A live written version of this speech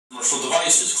commercial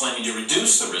devices claiming to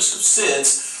reduce the risk of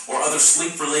SIDS or other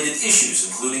sleep-related issues,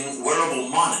 including wearable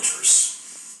monitors.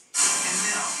 And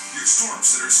now, your Storm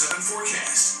Center 7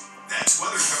 forecast. That's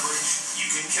weather coverage you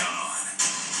can count on.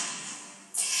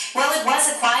 Well, it was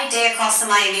a quiet day across the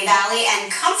Miami Valley, and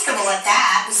comfortable at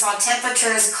that. We saw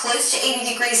temperatures close to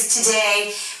 80 degrees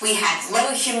today. We had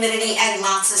low humidity and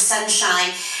lots of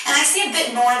sunshine. And I see a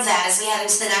bit more of that as we head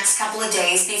into the next couple of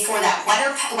days before that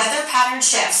weather pattern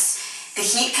shifts. The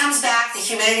heat comes back, the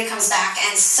humidity comes back,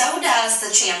 and so does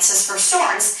the chances for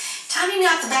storms. Timing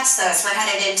not the best, though, as we're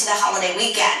headed into the holiday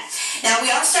weekend. Now, we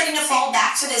are starting to fall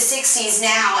back to the 60s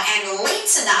now, and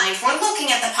late tonight, we're looking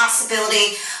at the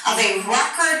possibility of a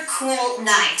record cool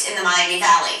night in the Miami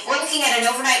Valley. We're looking at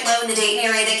an overnight low in the Dayton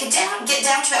area that could get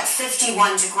down to about 51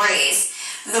 degrees.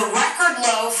 The record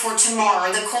low for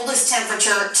tomorrow, the coldest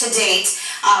temperature to date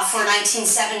for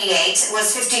 1978,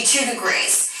 was 52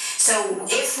 degrees. So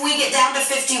if we get down to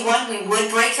 51, we would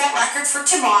break that record for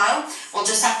tomorrow. We'll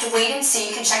just have to wait and see.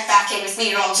 You can check back in with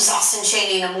meteorologist Austin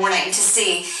Cheney in the morning to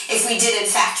see if we did in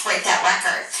fact break that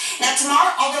record. Now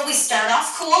tomorrow, although we start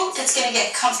off cool, it's going to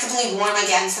get comfortably warm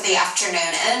again for the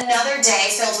afternoon. And another day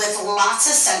filled with lots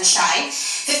of sunshine.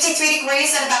 53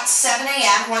 degrees at about 7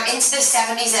 a.m. We're into the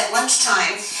 70s at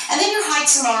lunchtime. And then your high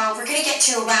tomorrow, we're going to get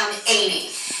to around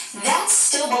 80. That's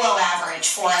still below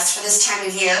average for us for this time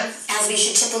of year, as we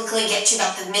should typically get to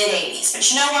about the mid-80s. But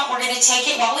you know what? We're going to take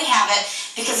it while we have it,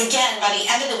 because again, by the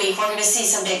end of the week, we're going to see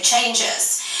some big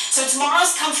changes. So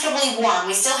tomorrow's comfortably warm.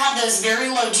 We still have those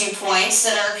very low dew points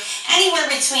that are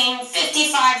anywhere between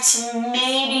 55 to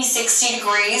maybe 60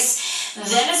 degrees.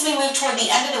 Then as we move toward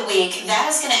the end of the week, that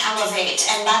is going to elevate.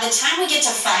 And by the time we get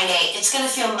to Friday, it's going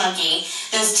to feel muggy.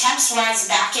 Those temps rise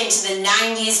back into the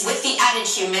 90s with the added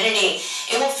humidity.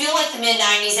 It will feel like the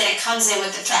mid-90s, and it comes in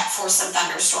with the threat for some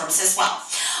thunderstorms as well.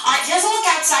 All right, here's a look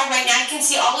outside right now. You can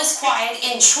see all is quiet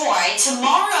in Troy.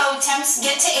 Tomorrow, temps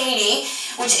get to 80,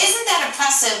 which isn't that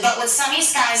impressive, but with sunny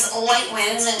skies, light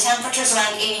winds, and temperatures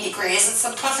around 80 degrees, it's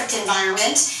the perfect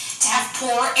environment to have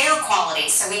poor air quality.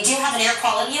 So we do have an air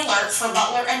quality alert for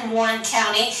Butler and Warren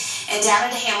County and down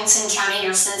into Hamilton County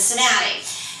near Cincinnati.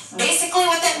 Basically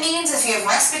what that means is if you have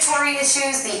respiratory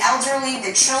issues, the elderly,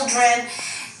 the children,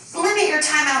 limit your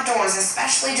time outdoors,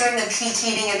 especially during the peak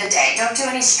heating of the day. Don't do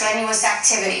any strenuous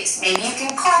activities. Maybe you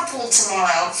can carpool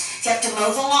tomorrow. If you have to mow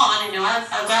the lawn, I know our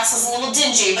grass is a little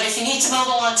dingy, but if you need to mow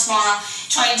the lawn tomorrow,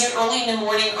 try and do it early in the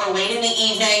morning or late in the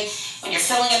evening. When you're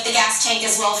filling up the gas tank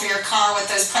as well for your car with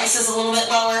those prices a little bit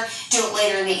lower, do it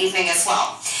later in the evening as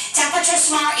well. Temperatures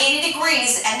tomorrow, 80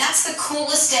 degrees, and that's the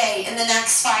coolest day in the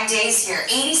next 5 days here.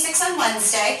 86 on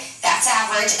Wednesday, that's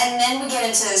average, and then we get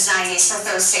into those 90s for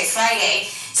Thursday, Friday.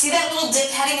 See that little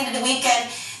dip heading into the weekend?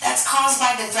 That's caused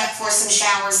by the threat for some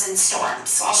showers and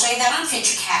storms. So I'll show you that on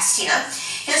Futurecast here.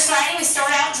 Here's Friday. We start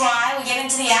out dry. We get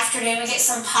into the afternoon. We get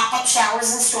some pop-up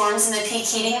showers and storms in the peak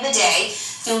heating of the day.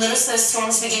 You'll notice those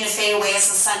storms begin to fade away as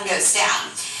the sun goes down.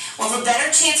 We'll have a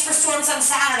better chance for storms on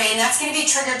Saturday, and that's going to be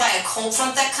triggered by a cold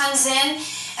front that comes in,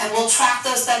 and we'll track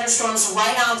those thunderstorms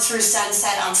right on through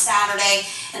sunset on Saturday.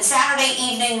 And Saturday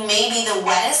evening may be the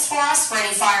wettest for us for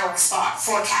any fireworks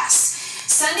forecasts.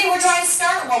 Sunday, we're dry to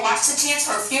start. We'll watch the chance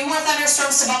for a few more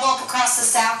thunderstorms to bubble up across the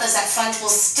south as that front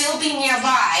will still be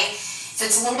nearby. If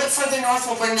it's a little bit further north,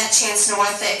 we'll bring that chance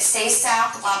north. If it stays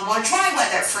south, a lot more dry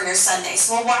weather for your Sunday.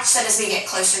 So we'll watch that as we get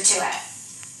closer to it.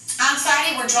 On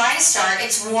Friday, we're dry to start.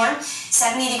 It's warm,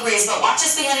 70 degrees, but watch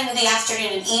as we head into the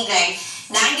afternoon and evening.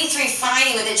 93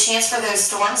 Friday with a chance for those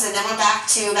storms, and then we're back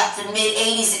to about the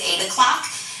mid-80s at 8 o'clock.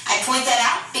 I point that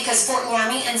out because Fort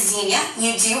Laramie and Xenia,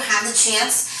 you do have the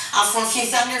chance for a few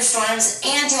thunderstorms,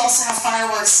 and you also have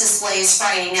fireworks displays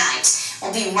Friday night.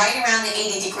 We'll be right around the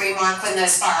 80-degree mark when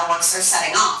those fireworks are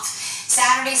setting off.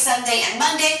 Saturday, Sunday, and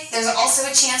Monday, there's also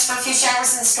a chance for a few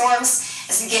showers and storms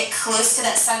as we get close to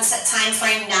that sunset time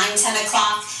frame, 9, 10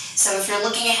 o'clock. So if you're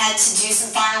looking ahead to do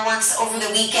some fireworks over the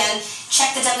weekend,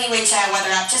 check the WHI weather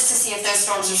app just to see if those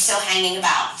storms are still hanging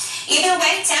about. Either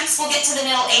way, temps will get to the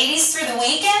middle 80s through the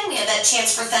weekend. We have that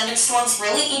chance for thunderstorms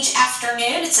really each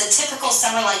afternoon. It's a typical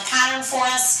summer-like pattern for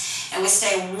us, and we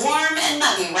stay warm and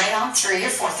muggy right on through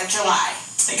your 4th of July.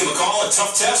 Thank you, McCall. A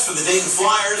tough test for the Dayton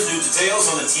Flyers. New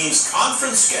details on the team's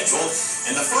conference schedule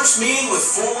and the first meeting with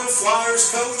former Flyers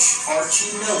coach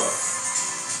Archie Miller.